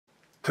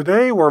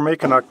Today we're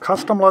making a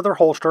custom leather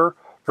holster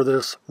for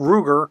this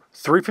Ruger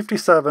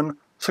 357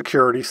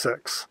 Security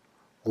 6.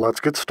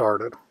 Let's get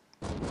started.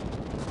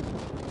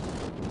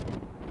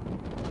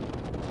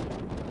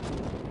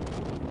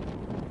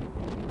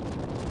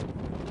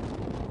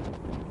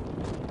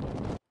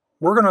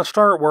 We're going to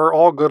start where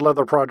all good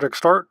leather projects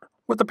start,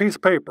 with a piece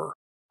of paper.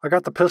 I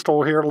got the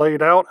pistol here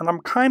laid out and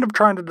I'm kind of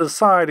trying to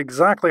decide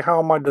exactly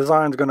how my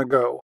design's going to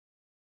go.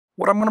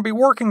 What I'm going to be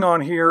working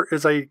on here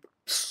is a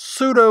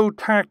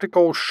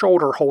pseudo-tactical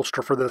shoulder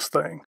holster for this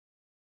thing.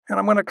 And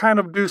I'm going to kind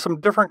of do some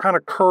different kind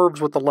of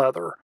curves with the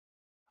leather.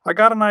 I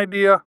got an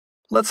idea,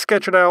 let's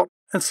sketch it out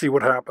and see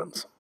what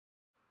happens.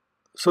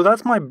 So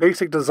that's my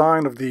basic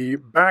design of the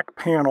back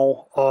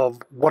panel of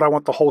what I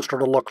want the holster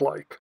to look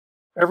like.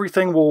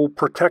 Everything will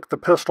protect the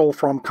pistol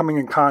from coming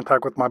in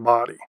contact with my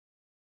body.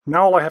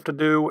 Now all I have to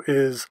do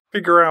is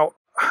figure out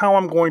how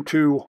I'm going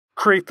to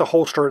create the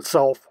holster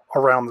itself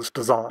around this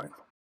design.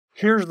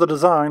 Here's the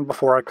design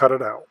before I cut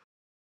it out.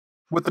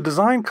 With the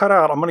design cut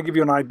out, I'm going to give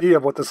you an idea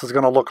of what this is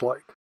going to look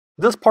like.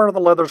 This part of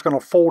the leather is going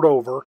to fold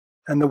over,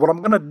 and then what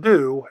I'm going to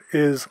do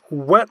is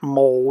wet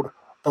mold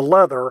the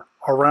leather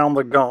around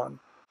the gun.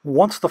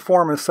 Once the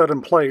form is set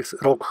in place,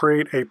 it'll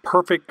create a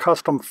perfect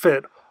custom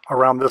fit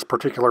around this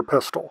particular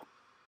pistol.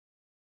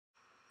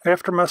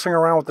 After messing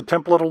around with the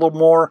template a little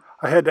more,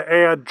 I had to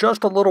add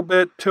just a little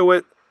bit to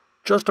it,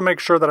 just to make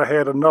sure that I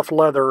had enough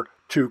leather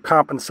to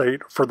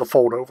compensate for the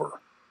fold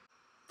over.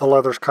 The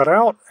leather's cut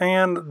out,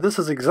 and this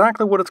is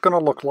exactly what it's going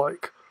to look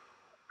like.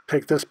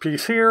 Take this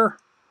piece here,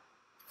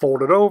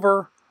 fold it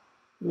over,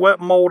 wet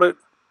mold it,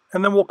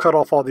 and then we'll cut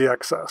off all the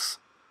excess.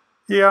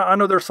 Yeah, I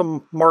know there's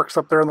some marks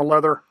up there in the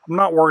leather. I'm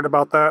not worried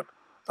about that.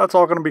 That's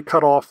all going to be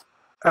cut off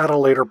at a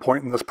later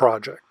point in this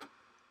project.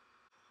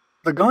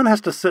 The gun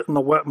has to sit in the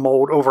wet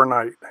mold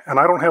overnight, and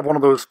I don't have one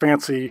of those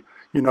fancy,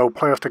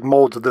 plastic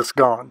molds of this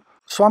gun.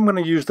 So I'm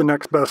going to use the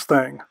next best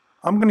thing.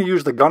 I'm going to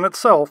use the gun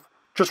itself,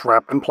 just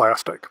wrapped in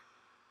plastic.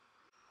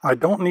 I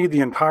don't need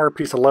the entire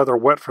piece of leather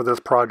wet for this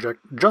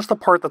project, just the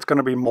part that's going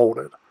to be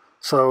molded.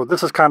 So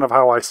this is kind of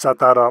how I set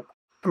that up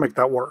to make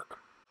that work.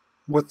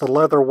 With the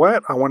leather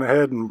wet, I went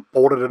ahead and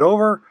folded it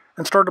over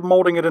and started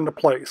molding it into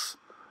place.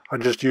 I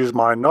just used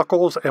my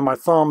knuckles and my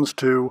thumbs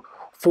to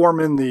form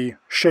in the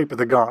shape of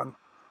the gun.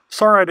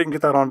 Sorry I didn't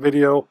get that on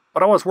video,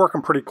 but I was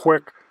working pretty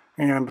quick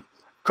and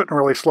couldn't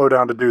really slow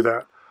down to do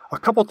that. A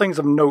couple things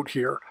of note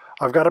here.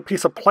 I've got a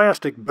piece of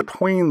plastic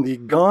between the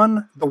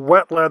gun, the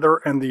wet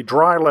leather, and the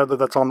dry leather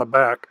that's on the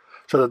back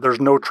so that there's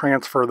no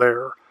transfer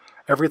there.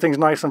 Everything's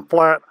nice and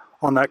flat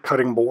on that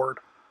cutting board.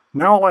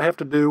 Now all I have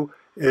to do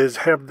is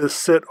have this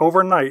sit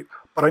overnight,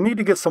 but I need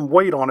to get some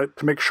weight on it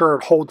to make sure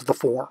it holds the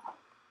form.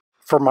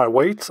 For my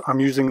weights, I'm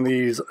using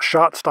these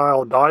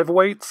shot-style dive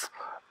weights.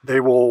 They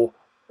will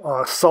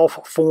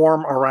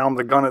self-form around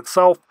the gun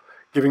itself,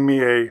 giving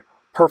me a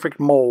perfect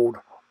mold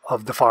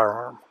of the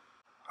firearm.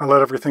 I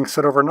let everything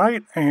sit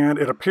overnight, and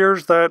it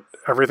appears that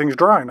everything's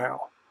dry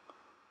now.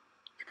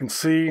 You can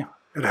see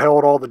it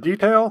held all the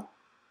detail,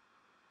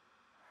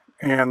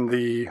 and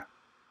the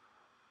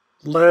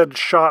lead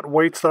shot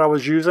weights that I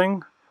was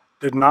using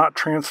did not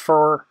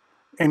transfer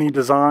any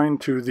design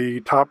to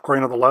the top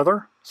grain of the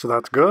leather, so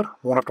that's good.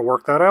 Won't have to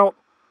work that out.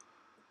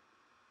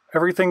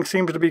 Everything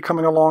seems to be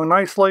coming along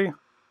nicely.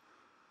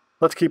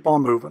 Let's keep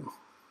on moving.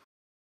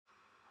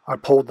 I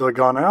pulled the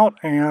gun out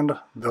and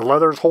the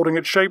leather's holding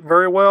its shape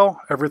very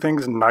well.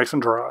 Everything's nice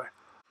and dry.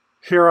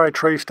 Here I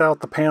traced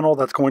out the panel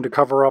that's going to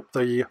cover up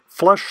the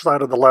flesh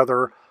side of the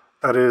leather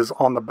that is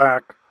on the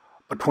back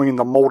between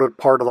the molded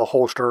part of the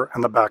holster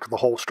and the back of the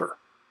holster.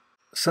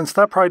 Since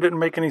that probably didn't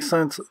make any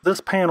sense,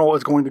 this panel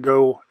is going to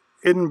go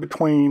in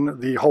between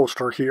the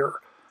holster here.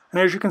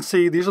 And as you can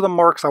see, these are the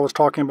marks I was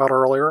talking about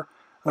earlier.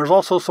 There's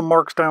also some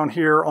marks down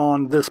here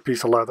on this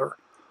piece of leather.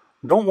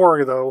 Don't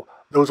worry though,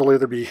 those will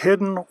either be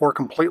hidden or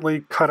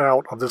completely cut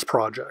out of this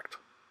project.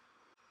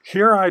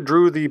 Here I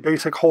drew the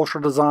basic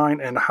holster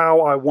design and how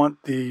I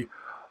want the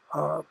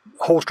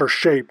holster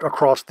shaped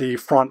across the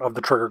front of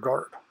the trigger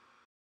guard.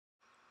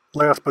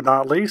 Last but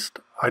not least,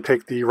 I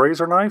take the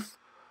razor knife,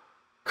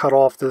 cut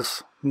off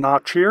this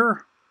notch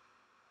here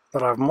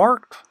that I've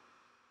marked,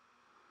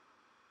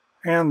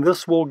 and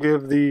this will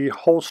give the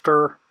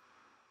holster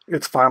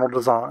its final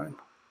design.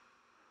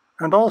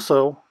 And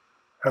also,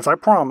 as I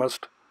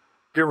promised,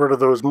 get rid of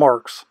those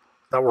marks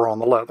that were on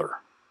the leather.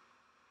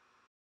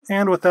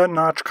 And with that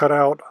notch cut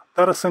out,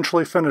 that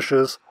essentially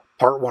finishes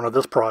part 1 of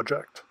this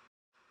project.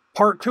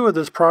 Part 2 of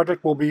this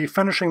project will be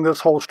finishing this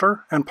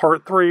holster, and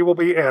part 3 will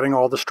be adding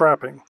all the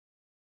strapping.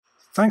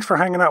 Thanks for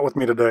hanging out with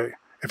me today.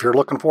 If you're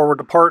looking forward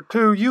to part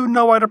 2, you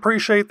know I'd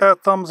appreciate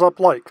that thumbs up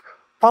like.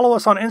 Follow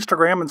us on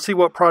Instagram and see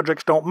what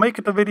projects don't make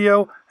it to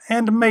video,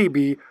 and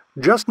maybe,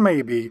 just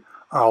maybe,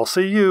 I'll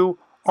see you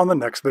on the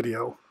next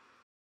video.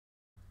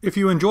 If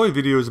you enjoy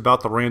videos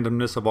about the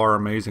randomness of our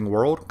amazing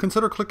world,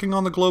 consider clicking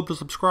on the globe to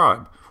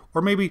subscribe,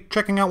 or maybe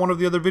checking out one of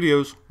the other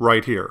videos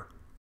right here.